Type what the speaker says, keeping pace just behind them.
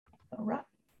All right.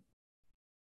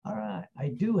 All right. I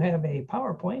do have a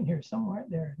PowerPoint here somewhere.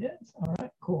 There it is. All right,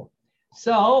 cool.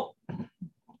 So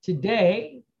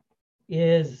today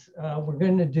is we're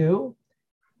going to do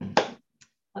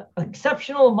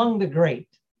exceptional among the great.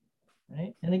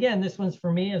 Right? And again, this one's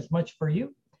for me as much for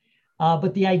you.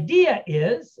 But the idea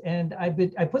is, and I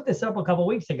put this up a couple of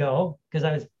weeks ago because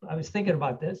I was thinking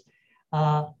about this.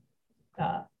 The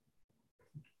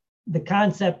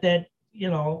concept that,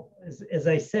 as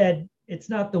I said, it's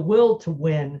not the will to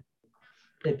win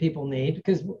that people need,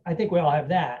 because I think we all have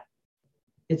that.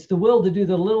 It's the will to do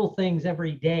the little things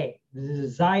every day, the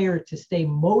desire to stay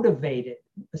motivated,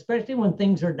 especially when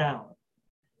things are down.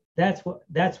 That's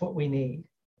what we need,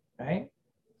 right?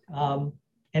 And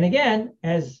again,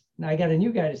 as I got a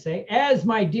new guy to say, as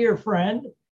my dear friend,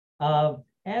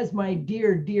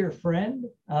 dear friend,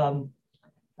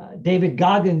 David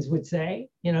Goggins would say,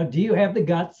 do you have the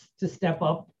guts to step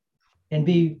up and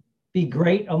be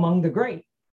great among the great,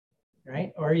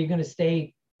 right? Or are you going to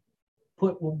stay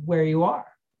put where you are,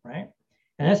 right?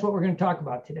 And that's what we're going to talk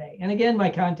about today. And again, my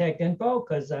contact info,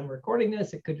 because I'm recording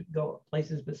this, it could go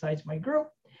places besides my group,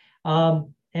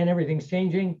 and everything's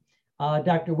changing.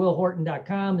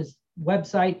 drwillhorton.com is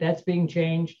website, that's being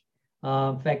changed.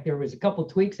 In fact, there was a couple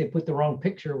tweaks. They put the wrong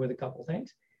picture with a couple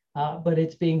things, but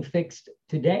it's being fixed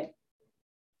today.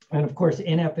 And of course,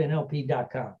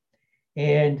 nfnlp.com.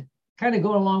 And kind of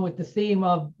going along with the theme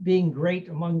of being great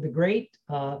among the great,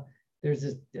 there's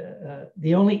this,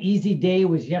 the only easy day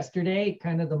was yesterday,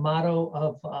 kind of the motto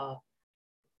of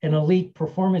an elite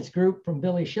performance group from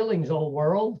Billy Schilling's old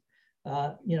world.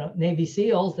 Navy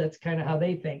SEALs, that's kind of how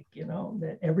they think,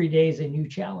 that every day is a new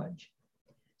challenge.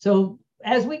 So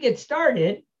as we get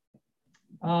started,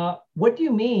 what do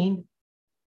you mean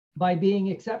by being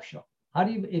exceptional?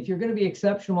 If you're going to be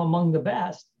exceptional among the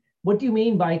best, what do you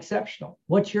mean by exceptional?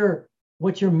 What's your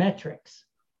metrics,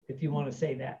 if you want to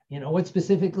say that? What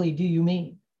specifically do you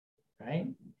mean, right?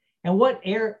 And what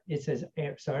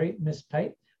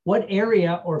what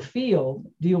area or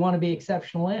field do you want to be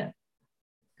exceptional in?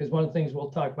 Because one of the things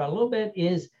we'll talk about a little bit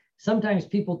is sometimes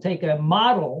people take a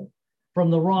model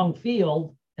from the wrong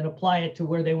field and apply it to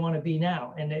where they want to be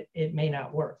now, and it may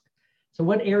not work. So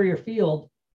what area or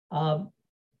field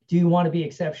do you want to be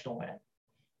exceptional at?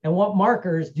 And what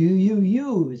markers do you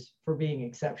use for being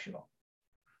exceptional,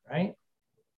 right?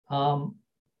 And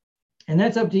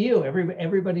that's up to you.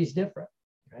 Everybody's different,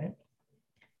 right?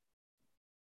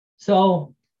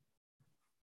 So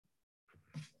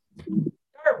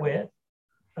start with,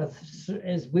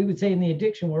 as we would say in the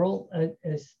addiction world,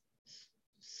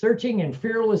 searching and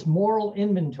fearless moral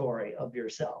inventory of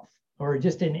yourself, or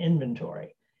just an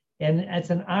inventory. And that's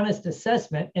an honest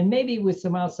assessment, and maybe with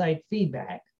some outside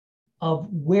feedback of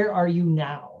where are you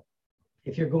now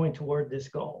if you're going toward this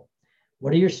goal.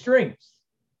 What are your strengths,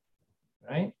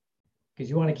 right? Because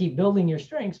you want to keep building your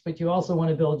strengths, but you also want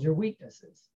to build your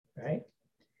weaknesses, right?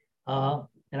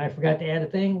 And I forgot to add a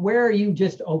thing. Where are you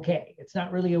just okay? It's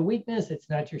not really a weakness. It's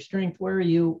not your strength. Where are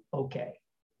you okay?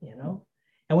 And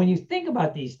when you think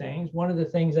about these things, one of the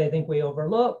things I think we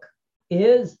overlook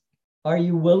is, are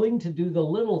you willing to do the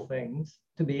little things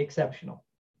to be exceptional,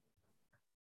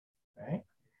 right?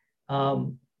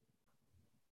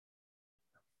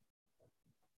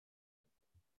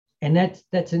 And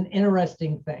that's an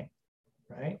interesting thing,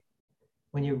 right?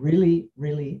 When you really,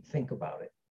 really think about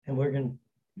it. And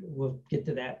we'll get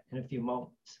to that in a few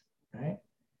moments, right?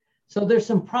 So there's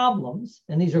some problems,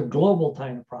 and these are global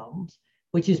kind of problems,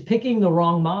 which is picking the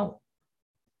wrong model,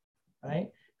 right?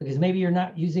 Because maybe you're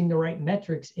not using the right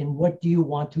metrics in what do you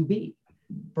want to be.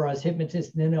 For us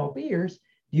hypnotists and NLPers,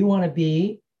 do you want to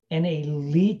be an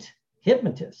elite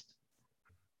hypnotist?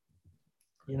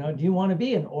 Do you want to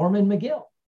be an Orman McGill,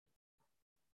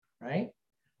 right?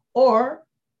 Or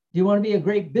do you want to be a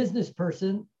great business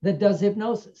person that does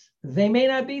hypnosis? They may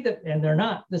not be and they're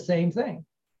not the same thing,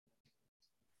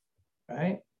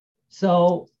 right?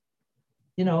 So,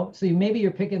 maybe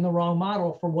you're picking the wrong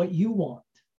model for what you want,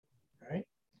 right?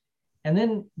 And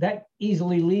then that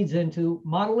easily leads into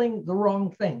modeling the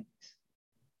wrong things,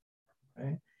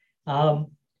 right?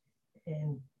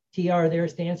 And TR there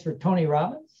stands for Tony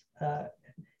Robbins.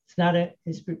 It's not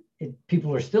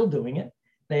people are still doing it.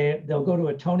 They'll go to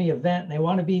a Tony event and they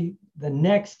want to be the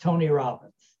next Tony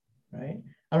Robbins, right?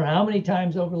 I don't know how many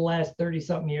times over the last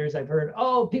 30-something years I've heard,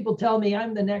 oh, people tell me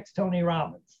I'm the next Tony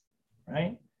Robbins,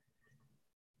 right?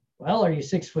 Well, are you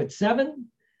 6'7"?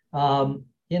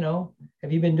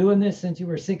 Have you been doing this since you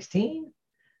were 16?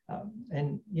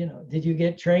 And, did you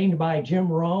get trained by Jim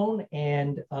Rohn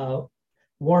and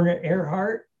Warner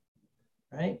Earhart,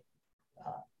 right?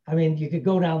 I mean, you could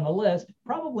go down the list,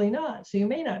 probably not. So you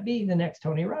may not be the next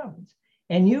Tony Robbins.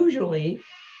 And usually,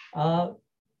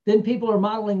 then people are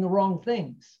modeling the wrong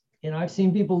things. You know, I've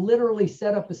seen people literally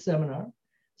set up a seminar,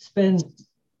 spend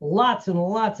lots and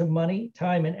lots of money,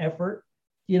 time and effort,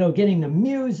 you know, getting the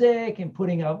music and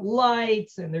putting up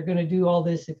lights, and they're going to do all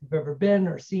this. If you've ever been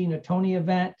or seen a Tony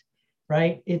event,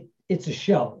 right? It's a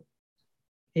show.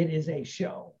 It is a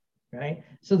show, right?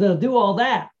 So they'll do all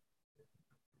that,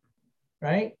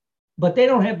 right? But they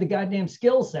don't have the goddamn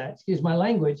skill set, excuse my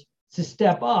language, to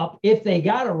step up if they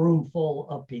got a room full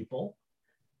of people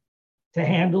to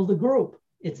handle the group.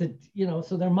 It's a, you know,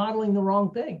 so they're modeling the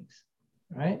wrong things,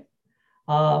 right?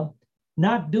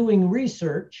 Not doing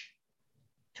research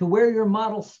to where your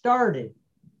model started,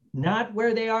 not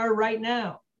where they are right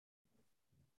now.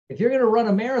 If you're going to run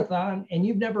a marathon and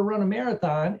you've never run a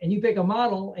marathon and you pick a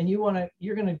model and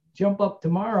you're going to jump up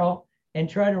tomorrow and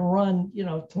try to run, you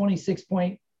know, 26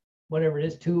 point, whatever it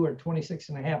is, 2 or 26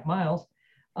 and a half miles,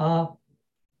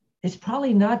 it's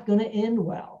probably not going to end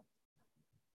well,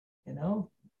 you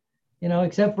know,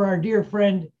 except for our dear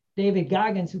friend, David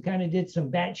Goggins, who kind of did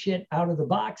some batshit out of the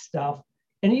box stuff.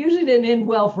 And it usually didn't end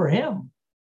well for him,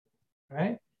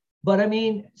 right? But I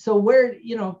mean, so where,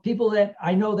 you know, people that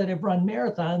I know that have run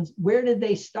marathons, where did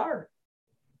they start?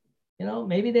 You know,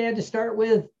 maybe they had to start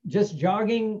with just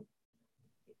jogging,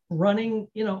 running,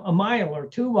 you know, a mile or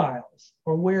 2 miles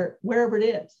or wherever it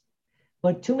is.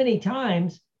 But too many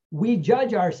times we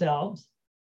judge ourselves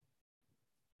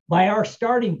by our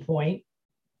starting point.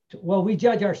 Well, we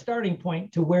judge our starting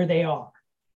point to where they are.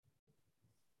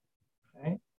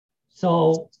 Right?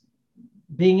 So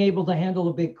being able to handle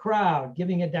a big crowd,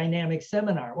 giving a dynamic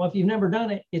seminar. Well, if you've never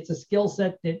done it, it's a skill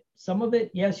set that some of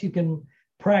it, yes, you can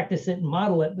practice it and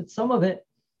model it, but some of it,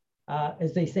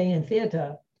 as they say in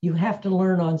theater, you have to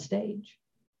learn on stage.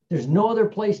 There's no other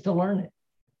place to learn it,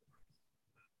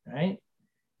 right?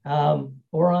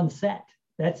 Or on set.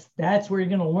 That's where you're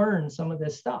going to learn some of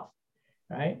this stuff,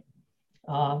 right?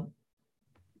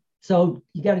 So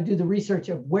you got to do the research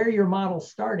of where your model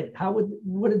started.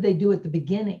 What did they do at the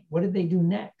beginning? What did they do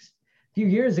next? A few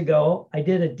years ago, I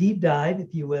did a deep dive,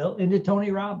 if you will, into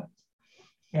Tony Robbins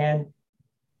and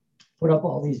put up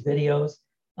all these videos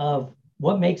of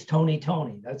what makes Tony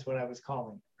Tony. That's what I was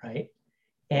calling it, right?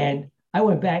 And I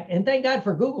went back, and thank God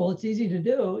for Google, it's easy to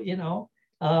do, you know,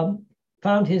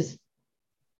 found his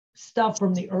stuff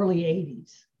from the early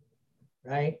 80s,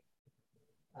 right?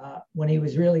 When he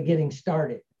was really getting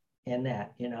started in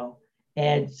that, you know.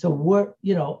 And so what,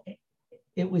 you know,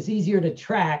 it was easier to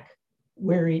track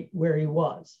where he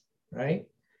was, right?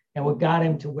 And what got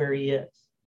him to where he is.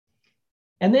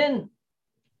 And then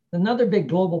another big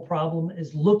global problem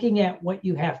is looking at what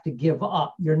you have to give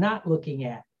up. You're not looking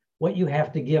at what you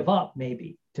have to give up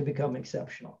maybe to become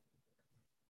exceptional,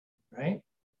 right?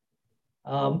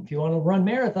 If you want to run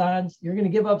marathons, you're going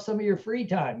to give up some of your free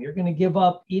time. You're going to give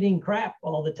up eating crap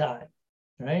all the time,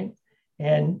 right?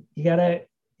 And you got to,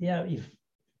 yeah, you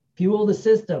fuel the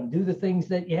system, do the things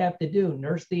that you have to do,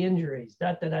 nurse the injuries,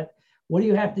 What do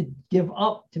you have to give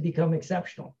up to become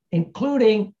exceptional,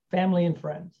 including family and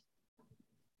friends?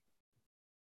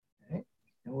 Okay?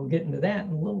 And we'll get into that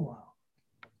in a little while.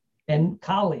 And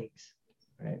colleagues,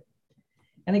 right?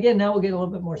 And again, now we'll get a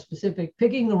little bit more specific,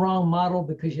 picking the wrong model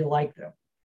because you like them.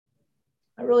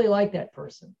 I really like that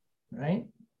person, right?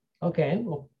 Okay,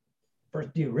 well,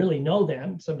 first, do you really know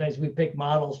them? Sometimes we pick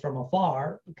models from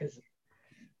afar because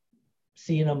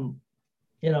seeing them,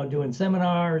 you know, doing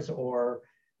seminars or,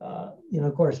 you know,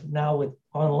 of course, now with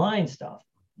online stuff,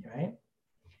 right?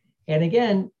 And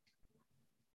again,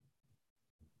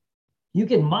 you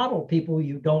can model people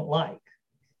you don't like,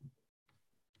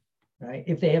 right?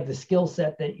 If they have the skill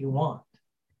set that you want,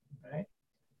 right?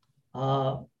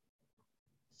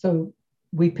 So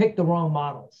we pick the wrong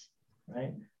models,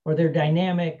 right? Or they're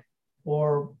dynamic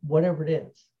or whatever it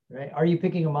is, right? Are you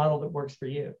picking a model that works for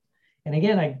you? And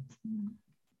again, I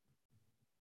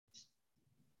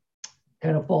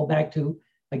kind of fall back to,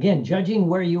 again, judging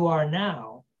where you are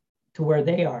now to where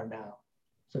they are now.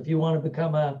 So if you want to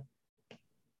become a,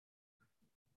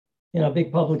 you know,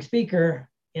 big public speaker,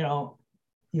 you know,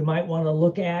 you might want to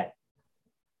look at,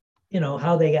 you know,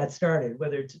 how they got started,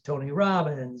 whether it's Tony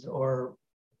Robbins or,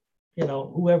 you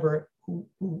know,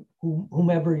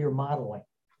 whomever you're modeling,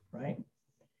 right?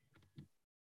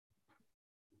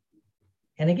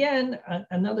 And again,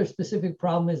 another specific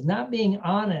problem is not being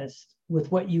honest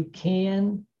with what you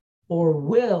can or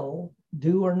will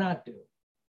do or not do.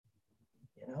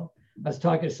 You know, I was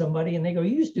talking to somebody and they go,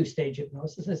 "You used to do stage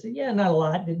hypnosis." I said, "Yeah, not a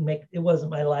lot. It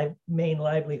wasn't my main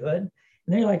livelihood."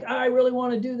 And they're like, I really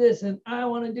want to do this and I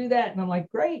want to do that. And I'm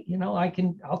like, great, you know,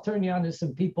 I'll turn you on to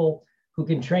some people who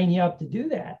can train you up to do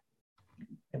that.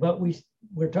 But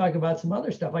we're talking about some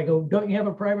other stuff. I go, don't you have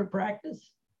a private practice?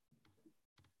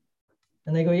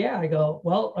 And they go, yeah. I go,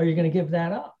 well, are you going to give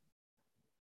that up?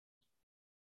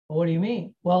 Well, what do you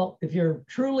mean? Well, if you're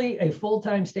truly a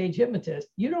full-time stage hypnotist,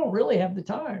 you don't really have the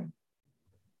time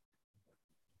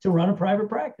to run a private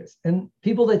practice. And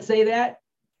people that say that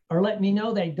are letting me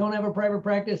know they don't have a private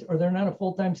practice or they're not a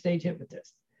full-time stage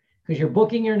hypnotist, because you're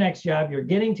booking your next job, you're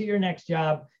getting to your next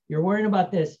job, you're worrying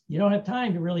about this. You don't have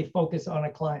time to really focus on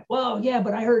a client. Well, yeah,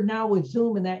 but I heard now with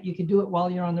Zoom and that you can do it while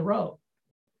you're on the road.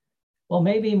 Well,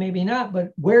 maybe, maybe not,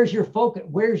 but where's your focus?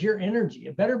 Where's your energy?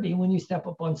 It better be when you step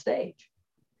up on stage.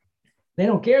 They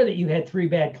don't care that you had 3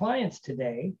 bad clients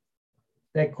today,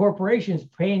 that corporations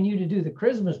paying you to do the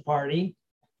Christmas party.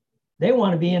 They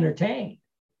want to be entertained,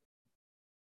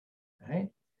 right?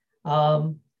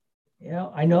 You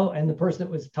know, I know, and the person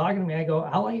that was talking to me, I go,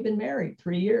 how long have you been married?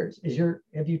 3 years.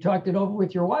 Have you talked it over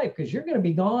with your wife? Because you're going to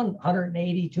be gone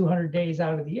 180, 200 days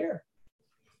out of the year.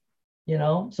 You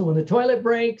know, so when the toilet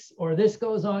breaks or this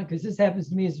goes on, because this happens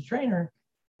to me as a trainer,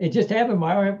 it just happened.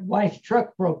 My wife's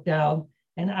truck broke down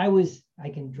and I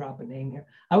can drop a name here.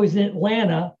 I was in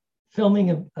Atlanta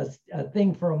filming a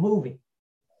thing for a movie,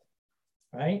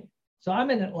 right? So I'm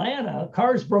in Atlanta,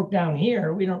 cars broke down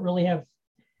here. We don't really have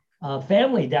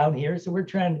family down here. So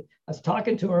I was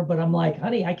talking to her, but I'm like,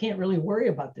 honey, I can't really worry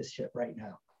about this shit right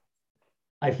now.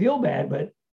 I feel bad,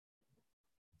 but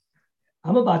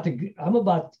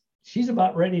she's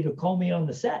about ready to call me on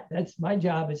the set. That's my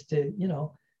job, is to, you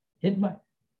know, hit my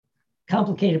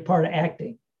complicated part of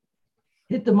acting.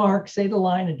 Hit the mark, say the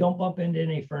line, and don't bump into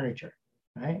any furniture,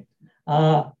 right?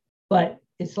 But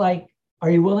it's like,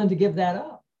 are you willing to give that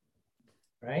up,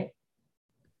 right?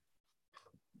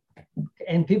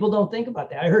 And people don't think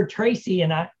about that. I heard Tracy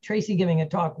giving a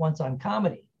talk once on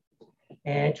comedy,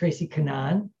 and Tracy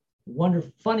Cannon,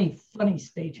 wonderful, funny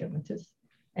stage hypnotist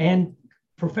and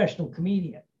professional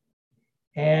comedian.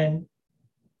 And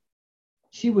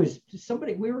we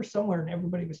were somewhere and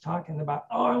everybody was talking about,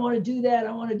 oh, I want to do that.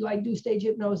 I want to like do stage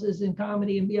hypnosis and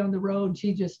comedy and be on the road.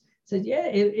 She just said, yeah,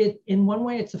 in one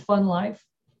way, it's a fun life.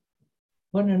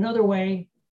 But in another way,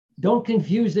 don't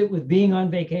confuse it with being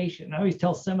on vacation. I always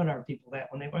tell seminar people that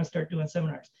when they want to start doing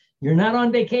seminars, you're not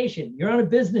on vacation, you're on a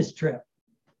business trip,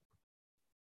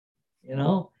 you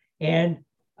know? And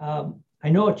I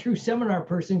know a true seminar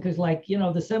person, because like, you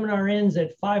know, the seminar ends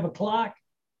at 5 o'clock.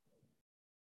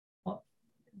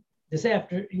 This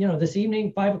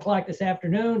evening, 5 o'clock this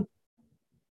afternoon.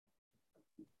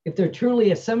 If they're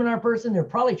truly a seminar person, they're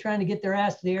probably trying to get their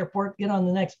ass to the airport, get on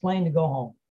the next plane to go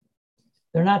home.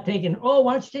 They're not taking, oh,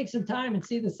 why don't you take some time and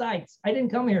see the sights? I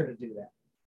didn't come here to do that,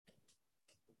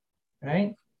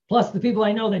 right? Plus the people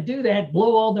I know that do that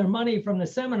blow all their money from the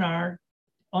seminar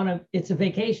it's a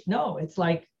vacation. No, it's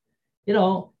like, you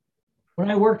know,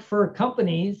 when I worked for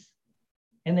companies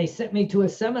and they sent me to a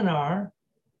seminar,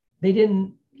 they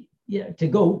didn't, to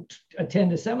go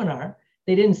attend a seminar,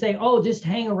 they didn't say, oh, just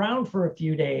hang around for a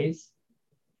few days.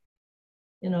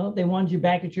 You know, they wanted you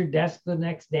back at your desk the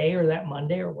next day or that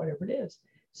Monday or whatever it is.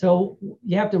 So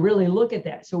you have to really look at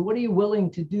that. So what are you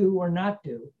willing to do or not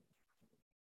do?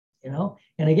 You know,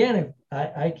 and again, if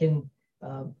I can,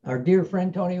 our dear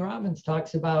friend Tony Robbins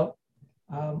talks about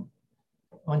on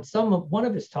one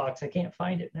of his talks, I can't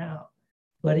find it now,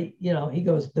 but he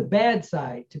goes, the bad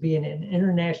side to being an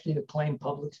internationally acclaimed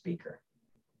public speaker,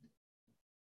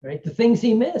 right? The things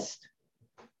he missed,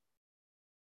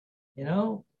 you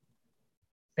know,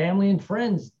 family and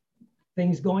friends,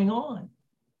 things going on,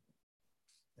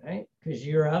 right? Because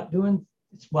you're out doing,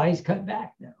 it's why he's cut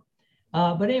back now.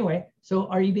 But anyway, so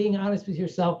are you being honest with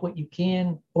yourself what you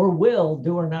can or will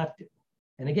do or not do?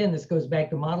 And again, this goes back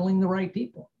to modeling the right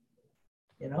people.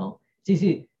 You know, it's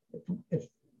easy if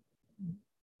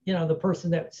you know, the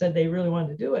person that said they really wanted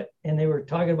to do it and they were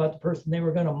talking about the person they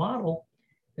were going to model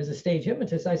as a stage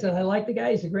hypnotist. I said, I like the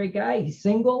guy. He's a great guy. He's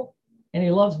single and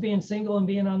he loves being single and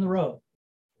being on the road.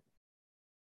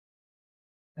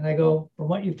 And I go, from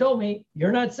what you've told me,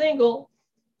 you're not single.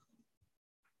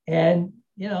 And,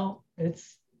 you know,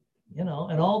 it's, you know,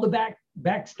 and all the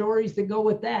back stories that go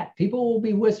with that. People will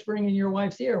be whispering in your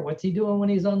wife's ear, what's he doing when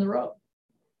he's on the road?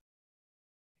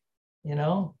 You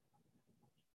know,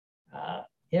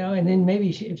 and then maybe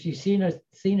if she's seen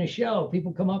a show,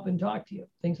 people come up and talk to you,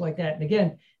 things like that. And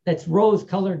again, that's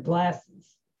rose-colored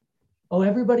glasses. Oh,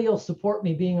 everybody will support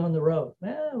me being on the road.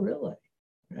 Well, really,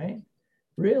 right?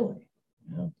 Really.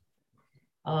 You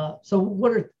know? So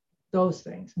what are those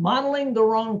things? Modeling the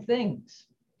wrong things.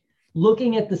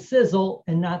 looking at the sizzle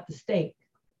and not the steak,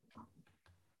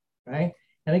 right?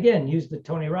 And again, use the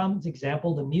Tony Robbins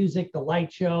example, the music, the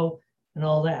light show, and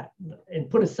all that. And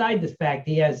put aside the fact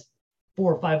he has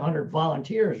 400 or 500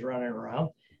 volunteers running around,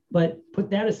 but put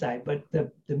that aside. But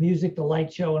the music, the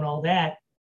light show, and all that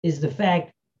is the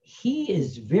fact he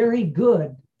is very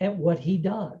good at what he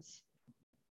does,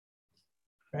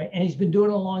 right? And he's been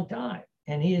doing it a long time.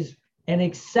 And he is an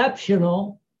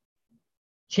exceptional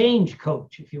change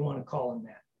coach, if you want to call him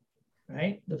that,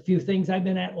 right? The few things I've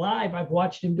been at live, I've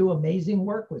watched him do amazing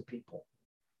work with people,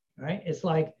 right? It's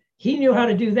like he knew how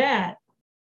to do that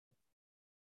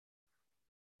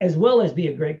as well as be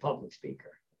a great public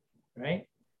speaker, right?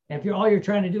 And if all you're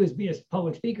trying to do is be a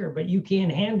public speaker, but you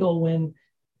can't handle when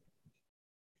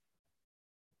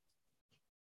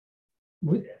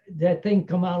that thing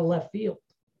come out of left field.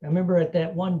 I remember at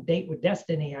that one Date with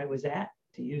Destiny I was at,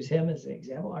 to use him as an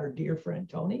example, our dear friend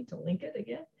Tony, to link it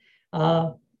again.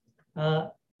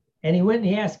 And he went and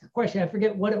he asked a question. I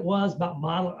forget what it was about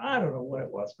model. I don't know what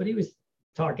it was, but he was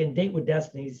talking Date with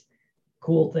Destiny's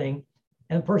cool thing.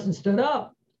 And the person stood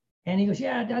up and he goes,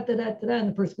 yeah, da, da, da, da, da. And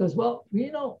the person goes, well,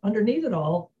 you know, underneath it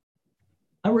all,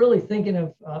 I'm really thinking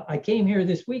of, I came here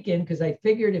this weekend because I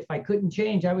figured if I couldn't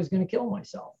change, I was going to kill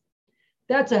myself.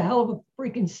 That's a hell of a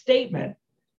freaking statement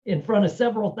in front of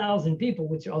several thousand people,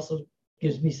 which also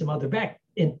gives me some other back.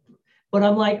 But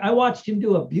I'm like, I watched him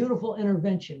do a beautiful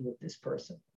intervention with this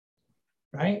person,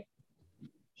 right?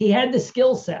 He had the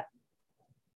skill set,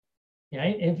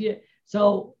 right?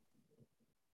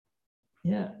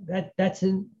 That's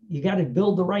you got to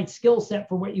build the right skill set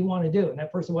for what you want to do. And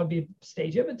that person wanted to be a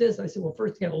stage hypnotist. I said, well,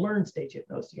 first you got to learn stage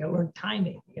hypnosis. You got to learn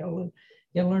timing. You got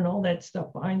to learn all that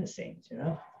stuff behind the scenes, you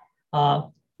know?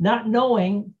 Not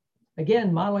knowing,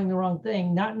 again, modeling the wrong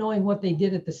thing, not knowing what they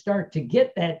did at the start to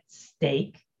get that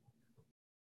steak,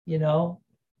 you know,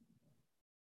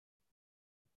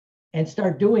 and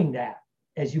start doing that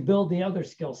as you build the other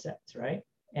skill sets, right?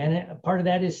 And part of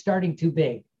that is starting too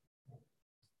big,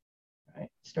 right?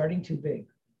 Starting too big.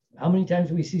 How many times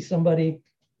do we see somebody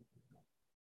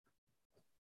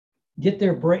get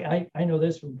their break? I know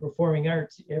this from performing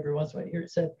arts. Every once in a while I hear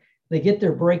it said, they get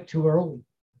their break too early,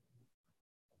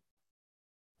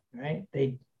 right?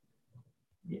 They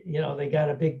got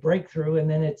a big breakthrough and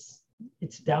then it's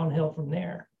downhill from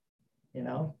there, you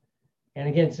know? And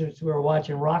again, since we were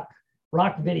watching rock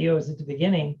videos at the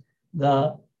beginning,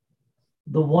 the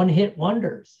one-hit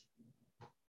wonders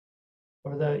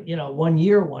or the 1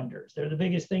 year wonders, they're the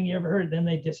biggest thing you ever heard, then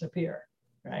they disappear,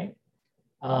 right?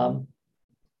 And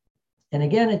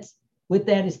again, it's with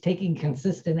that is taking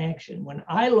consistent action. When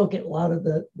I look at a lot of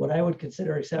what I would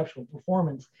consider exceptional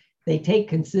performance, they take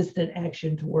consistent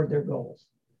action toward their goals,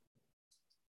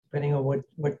 depending on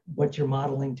what you're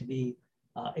modeling to be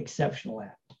exceptional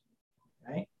at,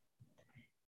 right?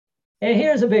 And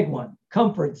here's a big one,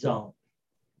 comfort zone.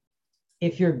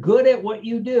 If you're good at what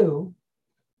you do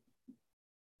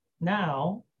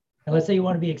now, and let's say you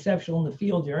want to be exceptional in the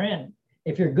field you're in,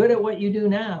 if you're good at what you do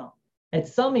now, at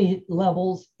some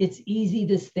levels, it's easy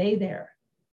to stay there,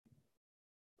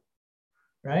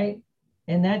 right?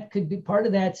 And that could be part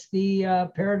of that's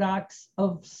the paradox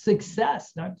of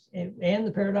success, and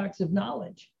the paradox of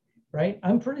knowledge, right?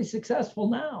 I'm pretty successful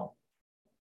now.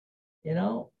 You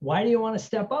know, why do you want to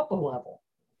step up a level?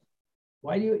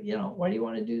 Why do you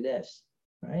want to do this,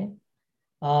 right?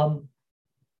 And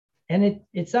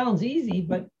it sounds easy,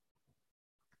 but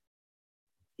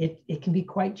it can be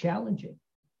quite challenging,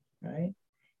 right?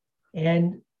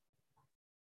 And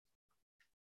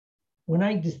when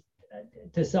I just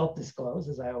to self-disclose,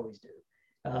 as I always do,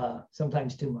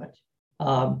 sometimes too much.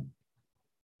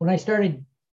 When I started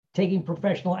taking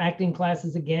professional acting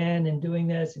classes again and doing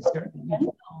this and starting to do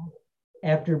film,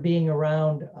 after being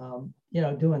around,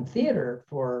 doing theater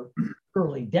for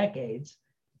early decades,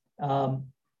 and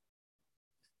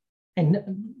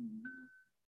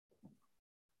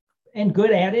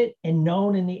good at it and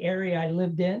known in the area I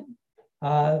lived in,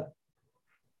 was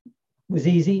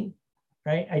easy,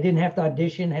 right? I didn't have to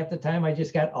audition half the time. I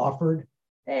just got offered,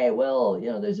 hey, Will,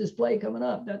 there's this play coming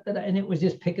up, and it was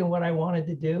just picking what I wanted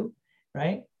to do,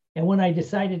 right? And when I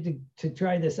decided to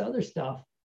try this other stuff,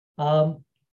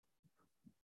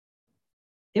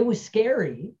 it was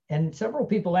scary. And several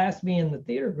people asked me in the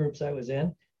theater groups I was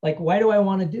in, like, why do I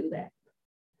want to do that?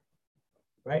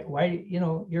 Right? Why,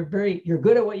 you're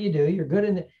good at what you do. You're good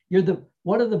in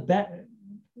one of the best.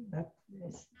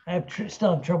 I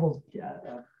still have trouble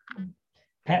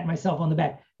patting myself on the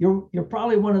back. You're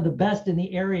probably one of the best in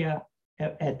the area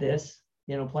at this,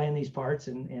 playing these parts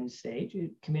in stage,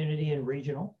 community and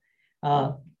regional.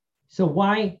 So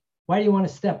why do you want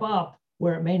to step up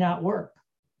where it may not work.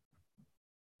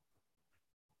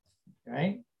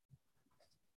 Right?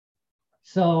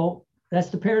 So that's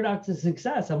the paradox of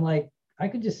success. I'm like, I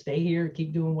could just stay here,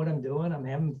 keep doing what I'm doing. I'm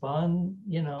having fun,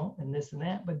 you know, and this and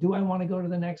that. But do I want to go to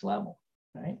the next level?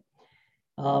 Right?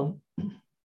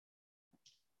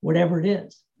 Whatever it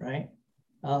is, right?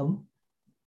 And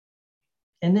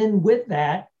then with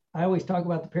that, I always talk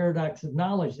about the paradox of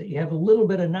knowledge, that you have a little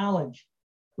bit of knowledge,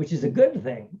 which is a good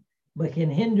thing, but can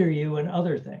hinder you in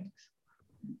other things,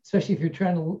 especially if you're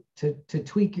trying to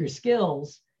tweak your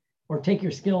skills or take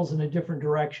your skills in a different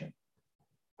direction,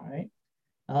 right?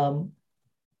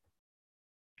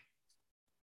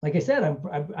 Like I said,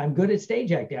 I'm good at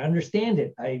stage acting. I understand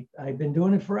it. I've been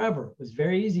doing it forever. It was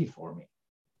very easy for me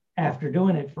after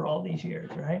doing it for all these years,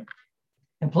 right?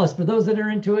 And plus, for those that are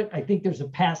into it, I think there's a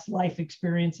past life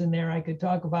experience in there I could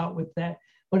talk about with that.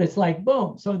 But it's like,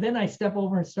 boom. So then I step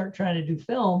over and start trying to do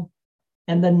film.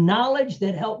 And the knowledge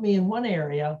that helped me in one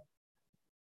area,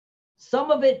 some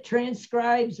of it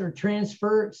transcribes or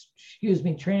transfers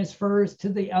to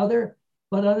the other,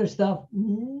 but other stuff,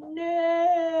 no,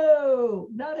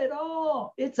 not at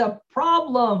all. It's a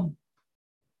problem.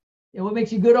 And what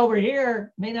makes you good over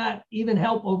here may not even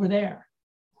help over there,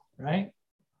 right?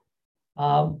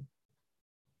 And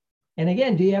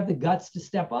again, do you have the guts to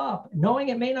step up, knowing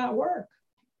it may not work?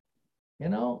 You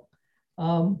know,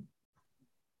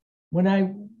 when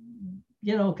I,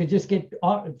 you know, could just get,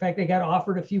 in fact, I got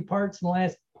offered a few parts in the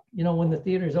last, you know, when the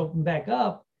theaters opened back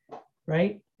up,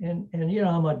 right? And you know,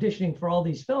 I'm auditioning for all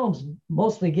these films,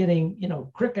 mostly getting, you know,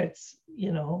 crickets,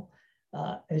 you know,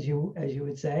 as you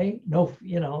would say, no,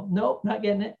 you know, nope, not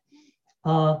getting it.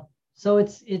 So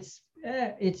it's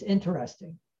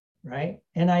interesting, right?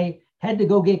 And I had to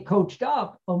go get coached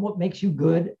up on what makes you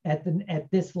good at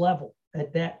this level,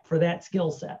 for that skill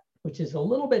set, which is a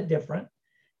little bit different,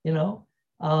 you know.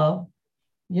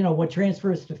 You know, what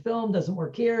transfers to film doesn't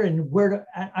work here, and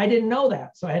I didn't know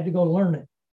that, so I had to go learn it,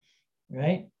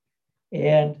 right?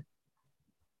 And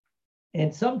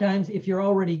sometimes if you're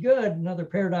already good, another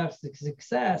paradox of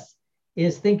success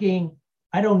is thinking,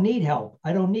 I don't need help.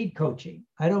 I don't need coaching.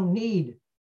 I don't need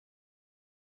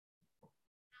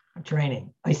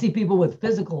training. I see people with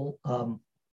physical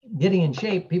getting in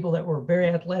shape, people that were very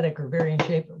athletic or very in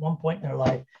shape at one point in their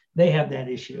life, they have that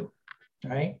issue,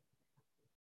 right?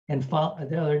 And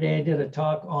the other day I did a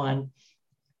talk on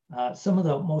some of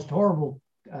the most horrible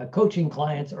coaching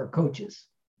clients are coaches,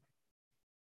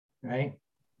 right?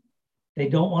 They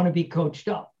don't want to be coached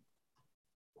up,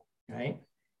 right?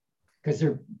 Because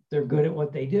they're good at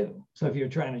what they do. So if you're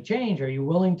trying to change, are you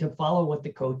willing to follow what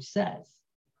the coach says?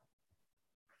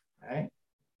 Right?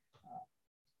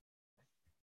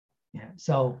 Yeah.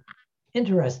 So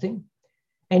interesting.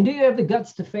 And do you have the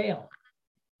guts to fail?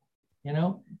 You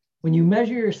know, when you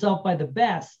measure yourself by the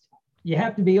best, you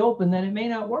have to be open that it may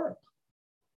not work.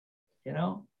 You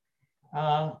know,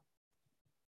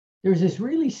 there's this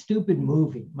really stupid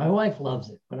movie. My wife loves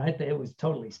it, but I think it was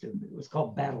totally stupid. It was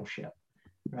called Battleship,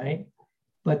 right?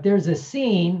 But there's a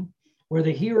scene where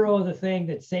the hero of the thing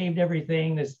that saved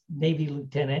everything, this Navy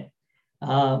lieutenant,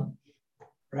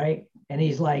 right? And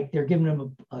he's like, they're giving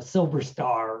him a Silver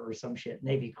Star or some shit,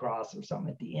 Navy Cross or something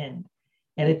at the end.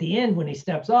 And at the end, when he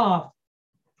steps off,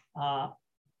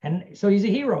 and so he's a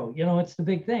hero, you know, it's the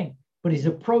big thing. But he's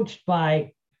approached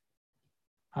by,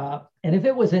 and if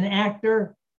it was an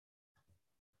actor,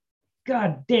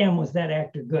 God damn, was that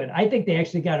actor good. I think they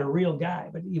actually got a real guy,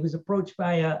 but he was approached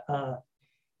by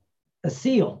a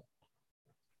SEAL.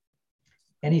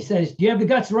 And he says, do you have the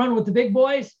guts to run with the big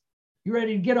boys? You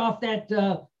ready to get off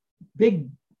that big,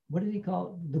 what did he call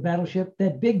it? The battleship?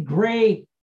 That big gray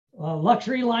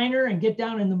luxury liner and get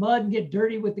down in the mud and get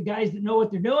dirty with the guys that know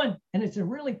what they're doing. And it's a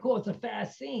really cool, it's a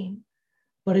fast scene,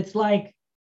 but it's like,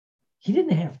 he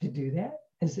didn't have to do that.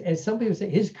 As some people say,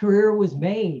 his career was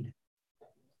made,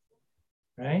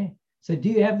 right? So do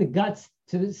you have the guts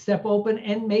to step open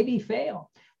and maybe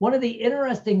fail? One of the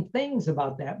interesting things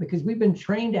about that, because we've been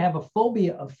trained to have a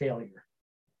phobia of failure,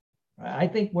 I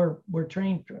think we're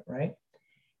trained to it, right?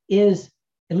 Is,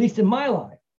 at least in my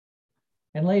life,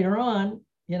 and later on,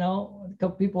 you know, a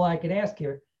couple people I could ask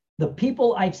here, the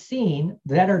people I've seen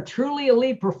that are truly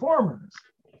elite performers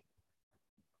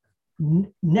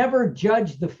never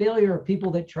judge the failure of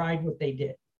people that tried what they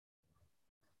did,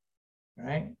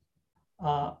 right?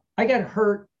 I got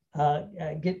hurt,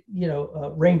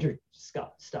 Ranger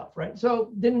stuff, right?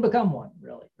 So didn't become one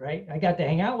really, right? I got to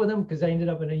hang out with them because I ended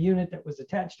up in a unit that was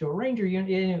attached to a Ranger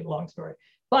unit, long story.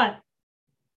 But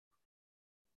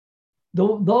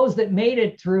those that made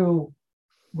it through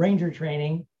Ranger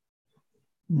training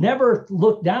never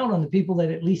looked down on the people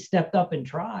that at least stepped up and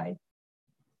tried.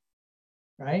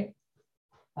 right?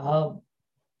 Um,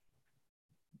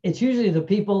 it's usually the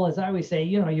people, as I always say,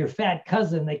 you know, your fat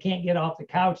cousin, they can't get off the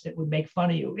couch that would make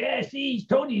fun of you. Yeah, see, he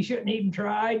told you shouldn't even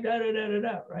try, da, da, da, da,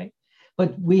 da, right?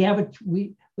 But we have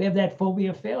that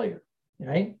phobia of failure,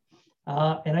 right?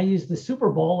 And I use the Super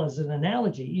Bowl as an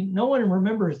analogy. No one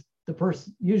remembers the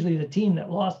person, usually the team that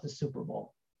lost the Super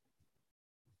Bowl,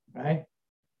 right?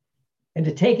 And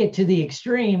to take it to the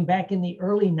extreme, back in the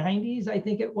early 90s, I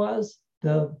think it was,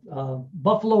 the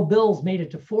Buffalo Bills made it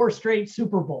to 4 straight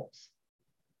Super Bowls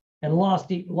and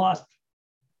lost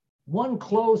one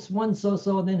close, one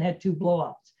so-so, and then had 2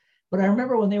 blowouts. But I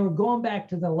remember when they were going back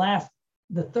to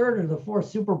the third or the fourth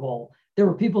Super Bowl, there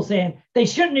were people saying they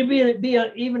shouldn't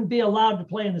even be allowed to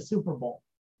play in the Super Bowl.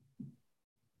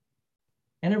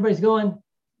 And everybody's going,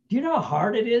 do you know how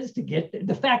hard it is to get there?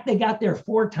 The fact they got there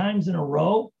 4 times in a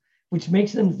row, which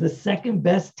makes them the second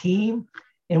best team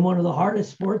in one of the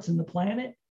hardest sports in the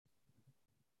planet.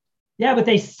 Yeah, but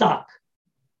they suck.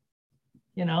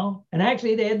 You know, and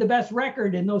actually they had the best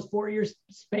record in those 4 years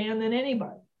span than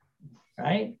anybody,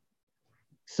 right?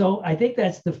 So I think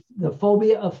that's the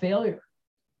phobia of failure,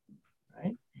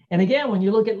 right? And again, when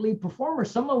you look at lead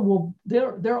performers, someone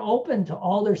they're open to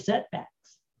all their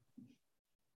setbacks,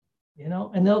 you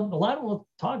know, and a lot of them will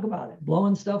talk about it,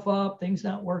 blowing stuff up, things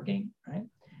not working, right?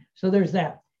 So there's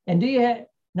that. And do you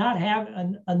not have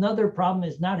another problem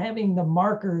is not having the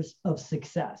markers of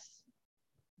success.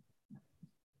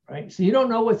 Right? So you don't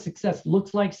know what success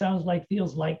looks like, sounds like,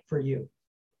 feels like for you,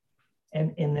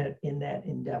 and in that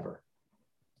endeavor,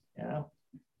 you know.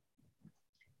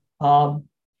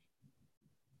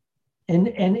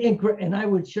 And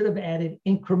I should have added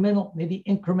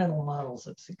incremental models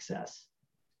of success.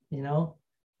 You know,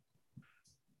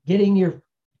 getting your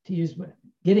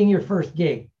first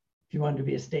gig if you wanted to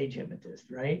be a stage hypnotist,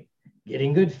 right?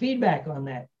 Getting good feedback on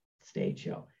that stage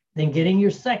show, then getting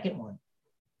your second one.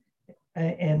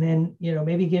 And then, you know,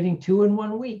 maybe getting 2 in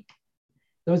 1 week.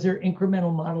 Those are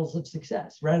incremental models of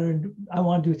success. Rather than I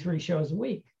want to do 3 shows a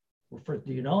week. Well, first,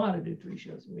 do you know how to do 3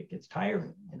 shows a week? It's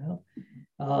tiring, you know,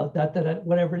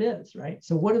 whatever it is, right?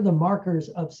 So what are the markers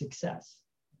of success?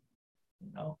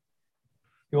 You know,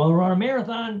 you want to run a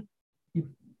marathon, you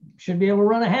should be able to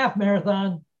run a half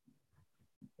marathon,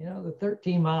 you know, the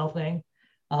 13-mile thing.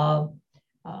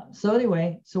 So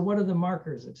anyway, so what are the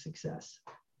markers of success?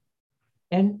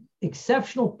 And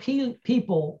exceptional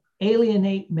people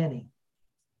alienate many,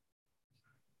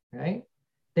 right?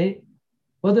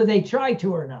 Whether they try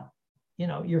to or not, you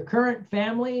know, your current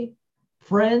family,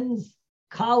 friends,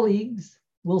 colleagues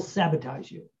will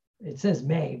sabotage you. It says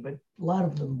may, but a lot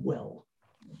of them will,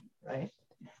 right?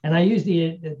 And I use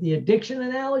the addiction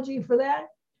analogy for that.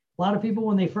 A lot of people,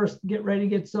 when they first get ready to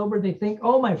get sober, they think,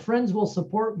 oh, my friends will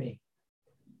support me,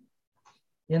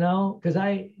 you know, because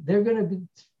they're going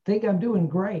to think I'm doing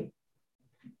great,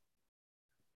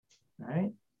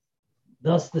 right?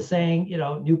 Thus the saying, you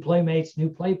know, new playmates,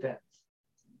 new playpens,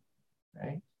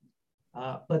 right?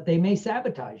 But they may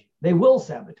sabotage you. They will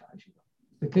sabotage you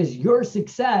because your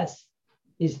success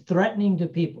is threatening to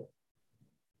people,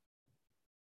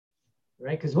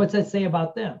 right? Because what's that say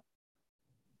about them?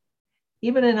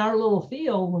 Even in our little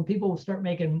field, when people start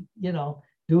making, you know,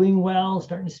 doing well,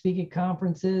 starting to speak at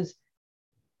conferences,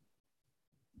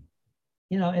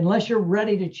 you know, unless you're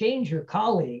ready to change your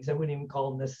colleagues, I wouldn't even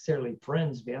call them necessarily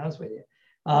friends, to be honest with you.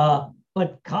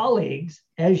 But colleagues,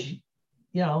 as you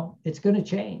know, it's going to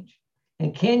change.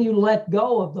 And can you let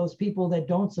go of those people that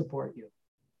don't support you?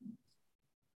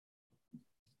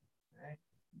 Right?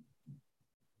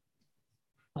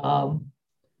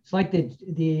 It's like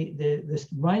this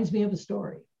reminds me of a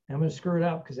story. I'm going to screw it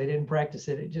up because I didn't practice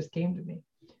it. It just came to me.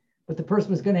 But the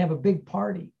person was going to have a big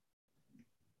party.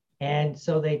 And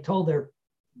so they told their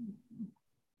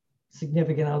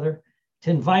significant other to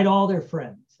invite all their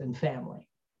friends and family.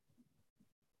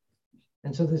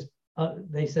 And so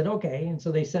they said, okay. And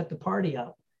so they set the party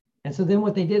up. And so then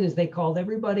what they did is they called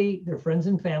everybody, their friends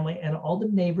and family, and all the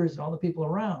neighbors and all the people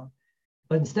around.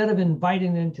 But instead of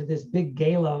inviting them to this big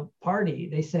gala party,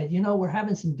 they said, you know, we're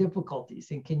having some difficulties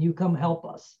and can you come help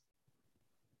us?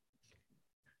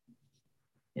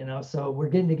 You know, so we're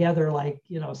getting together like,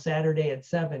 you know, Saturday at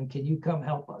 7. Can you come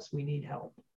help us? We need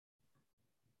help.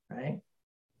 Right.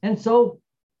 And so,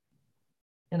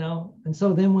 you know, and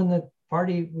so then when the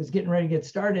party was getting ready to get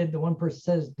started, the one person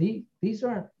says, these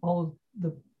aren't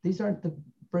the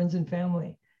friends and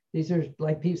family. These are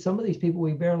like some of these people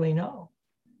we barely know.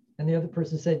 And the other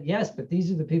person said, yes, but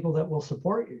these are the people that will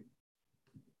support you.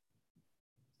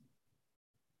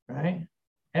 Right?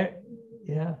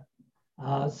 Yeah.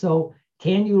 So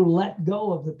can you let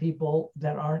go of the people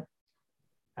that aren't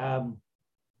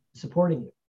supporting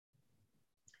you.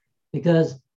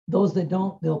 Because those that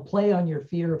don't, they'll play on your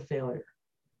fear of failure.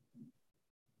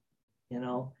 You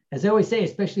know, as I always say,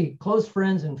 especially close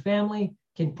friends and family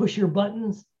can push your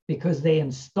buttons because they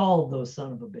installed those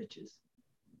son of a bitches.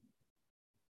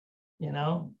 You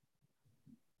know,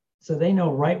 so they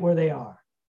know right where they are.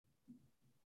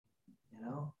 You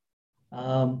know,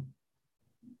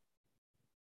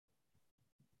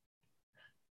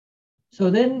 so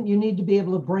then you need to be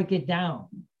able to break it down.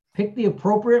 Pick the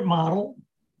appropriate model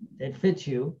that fits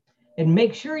you and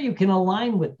make sure you can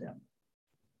align with them.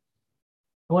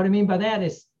 What I mean by that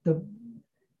is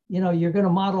you're going to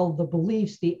model the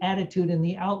beliefs, the attitude, and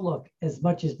the outlook as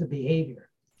much as the behavior.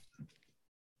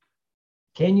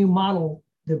 Can you model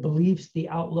the beliefs, the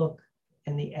outlook,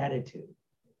 and the attitude?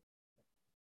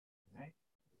 Right?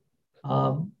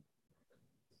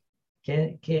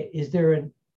 Is there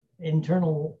an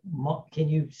internal, can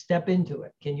you step into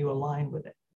it? Can you align with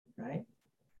it? Right?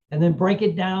 And then break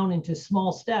it down into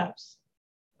small steps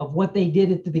of what they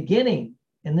did at the beginning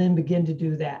and then begin to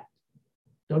do that.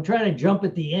 Don't try to jump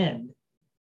at the end,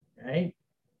 right?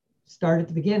 Start at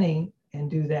the beginning and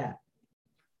do that.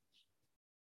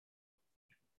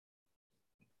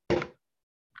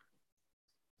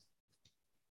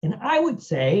 And I would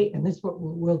say, and this is what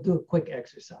we'll do a quick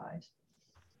exercise,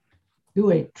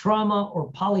 do a trauma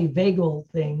or polyvagal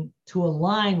thing to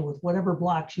align with whatever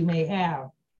blocks you may have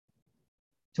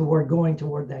toward going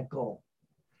toward that goal.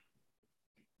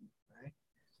 Right?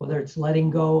 Whether it's letting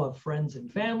go of friends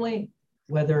and family,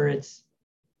 whether it's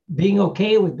being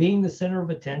okay with being the center of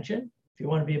attention. If you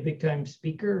want to be a big time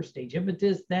speaker or stage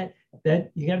hypnotist, that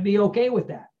you got to be okay with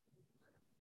that.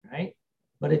 Right?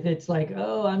 But if it's like,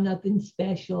 oh, I'm nothing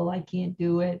special, I can't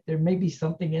do it, there may be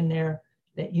something in there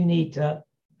that you need to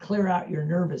clear out your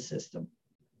nervous system.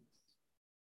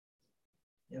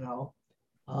 You know,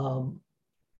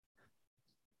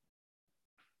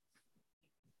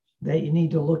 that you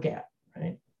need to look at,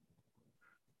 right?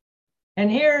 And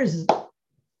here's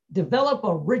develop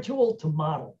a ritual to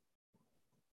model.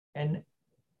 And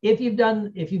if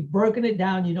you've broken it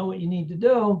down, you know what you need to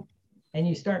do, and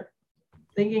you start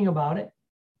thinking about it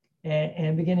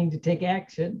and beginning to take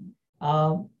action,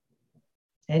 and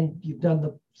you've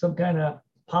done some kind of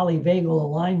polyvagal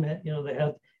alignment, that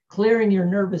have clearing your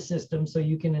nervous system so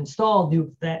you can install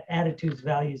that attitudes,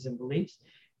 values, and beliefs,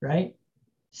 right?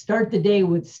 Start the day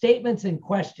with statements and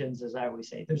questions, as I always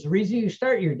say. There's a reason you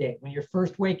start your day. When you're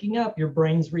first waking up, your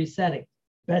brain's resetting.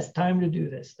 Best time to do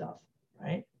this stuff,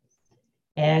 right?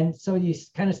 And so you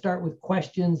kind of start with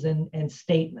questions and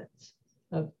statements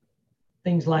of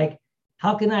things like,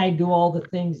 how can I do all the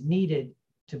things needed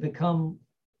to become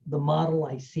the model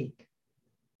I seek?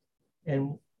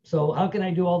 And so how can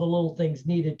I do all the little things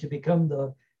needed to become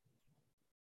the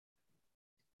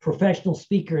professional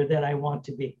speaker that I want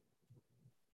to be?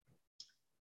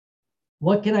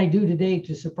 What can I do today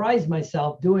to surprise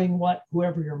myself doing what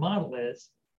whoever your model is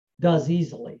does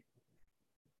easily?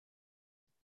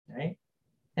 Right?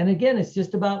 And again, it's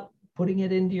just about putting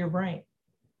it into your brain.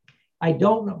 I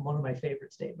don't know, one of my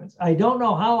favorite statements, I don't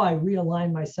know how I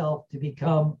realign myself to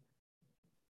become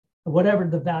whatever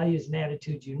the values and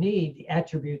attitudes you need, the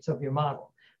attributes of your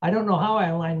model. I don't know how I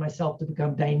align myself to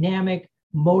become dynamic,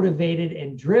 motivated,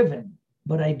 and driven,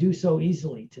 but I do so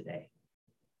easily today.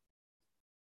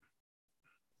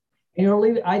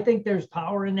 I think there's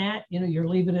power in that. You're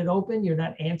leaving it open. You're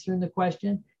not answering the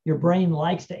question. Your brain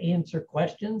likes to answer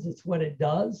questions. It's what it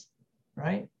does,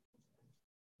 right?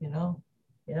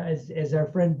 As our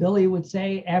friend Billy would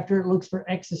say, after it looks for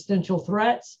existential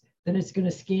threats, then it's going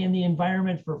to scan the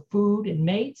environment for food and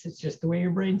mates. It's just the way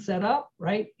your brain's set up,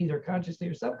 right? Either consciously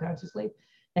or subconsciously.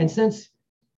 And since,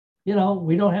 we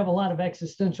don't have a lot of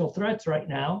existential threats right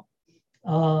now,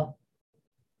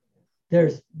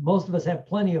 most of us have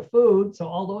plenty of food. So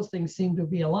all those things seem to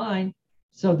be aligned.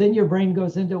 So then your brain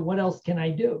goes into what else can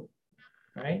I do,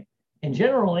 right? And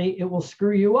generally it will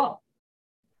screw you up.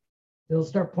 They'll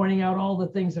start pointing out all the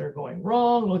things that are going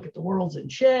wrong. Look at the world's in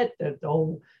shit. That the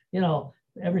whole,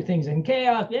 everything's in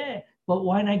chaos. Yeah, but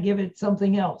why not give it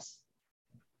something else?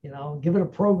 Give it a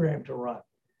program to run.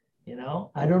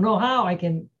 I don't know how I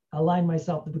can align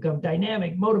myself to become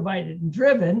dynamic, motivated, and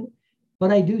driven,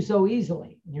 but I do so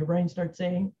easily. And your brain starts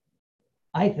saying,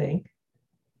 I think,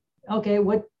 okay,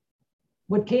 what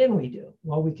can we do?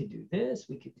 Well, we could do this,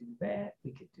 we could do that,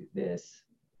 we could do this,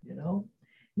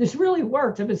 This really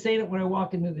works. I've been saying it when I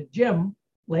walk into the gym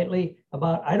lately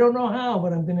about, I don't know how,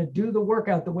 but I'm going to do the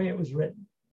workout the way it was written,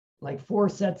 like 4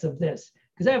 sets of this.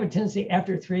 Because I have a tendency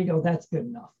after 3 go, that's good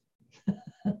enough.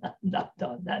 I'm not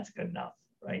done. That's good enough,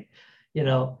 right?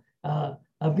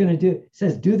 I'm going to do, it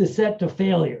says do the set to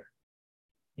failure,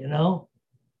 you know?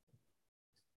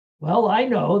 Well, I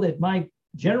know that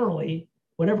generally,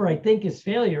 whatever I think is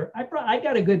failure, I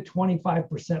got a good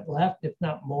 25% left, if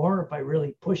not more, if I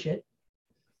really push it,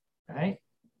 right?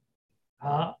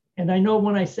 And I know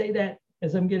when I say that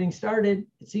as I'm getting started,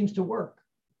 it seems to work,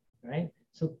 right?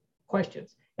 So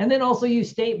questions. And then also use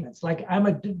statements like I'm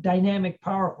a dynamic,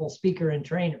 powerful speaker and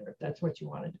trainer, if that's what you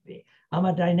want it to be. I'm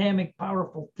a dynamic,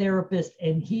 powerful therapist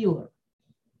and healer,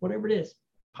 whatever it is,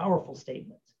 powerful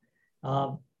statements.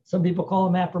 Some people call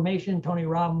them affirmation. Tony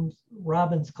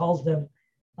Robbins calls them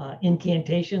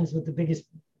incantations, with the biggest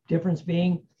difference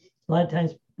being a lot of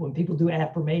times when people do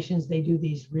affirmations, they do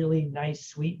these really nice,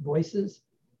 sweet voices,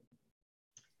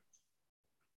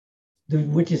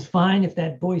 which is fine if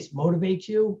that voice motivates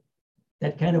you.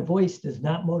 That kind of voice does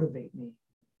not motivate me,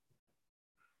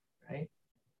 right?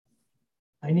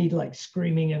 I need like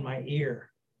screaming in my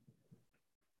ear.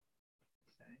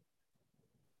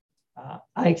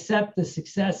 I accept the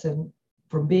success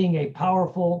from being a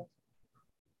powerful,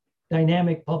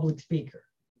 dynamic public speaker.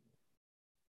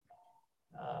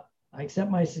 I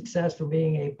accept my success from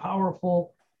being a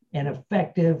powerful and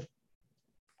effective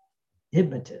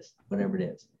hypnotist, whatever it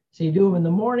is. So you do them in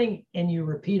the morning and you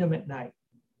repeat them at night,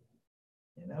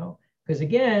 you know, because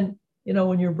again, you know,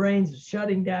 when your brain's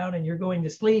shutting down and you're going to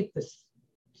sleep, the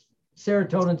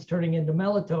serotonin's turning into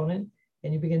melatonin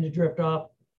and you begin to drift off.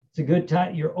 It's a good time.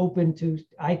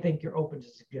 I think you're open to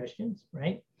suggestions,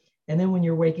 right? And then when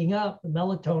you're waking up, the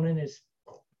melatonin is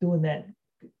doing that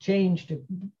change to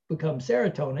become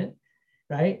serotonin,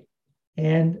 right?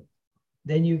 And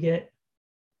then you get,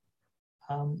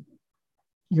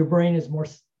 your brain is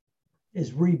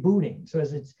rebooting. So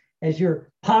as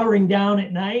you're powering down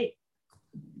at night,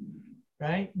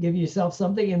 right? Give yourself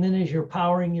something. And then as you're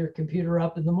powering your computer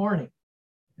up in the morning,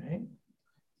 right?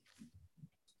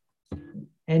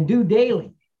 And do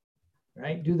daily,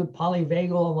 right? Do the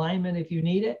polyvagal alignment if you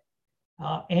need it.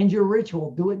 And your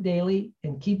ritual, do it daily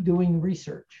and keep doing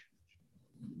research,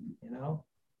 you know?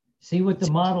 See what the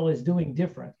model is doing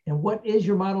different. And what is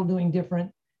your model doing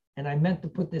different? And I meant to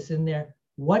put this in there.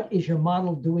 What is your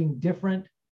model doing different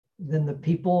than the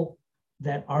people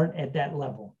that aren't at that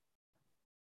level?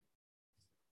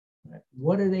 Right?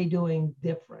 What are they doing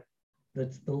different?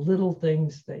 That's the little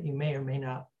things that you may or may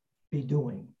not be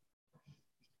doing.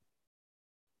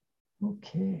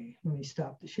 Okay, let me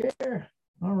stop the share.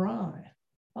 All right.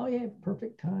 Oh yeah,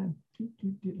 perfect time.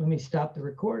 Let me stop the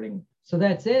recording. So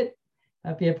that's it.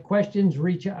 If you have questions,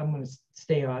 reach out. I'm going to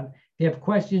stay on. If you have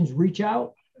questions, reach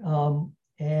out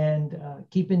and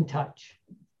keep in touch.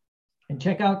 And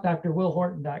check out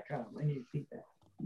drwillhorton.com. I need feedback.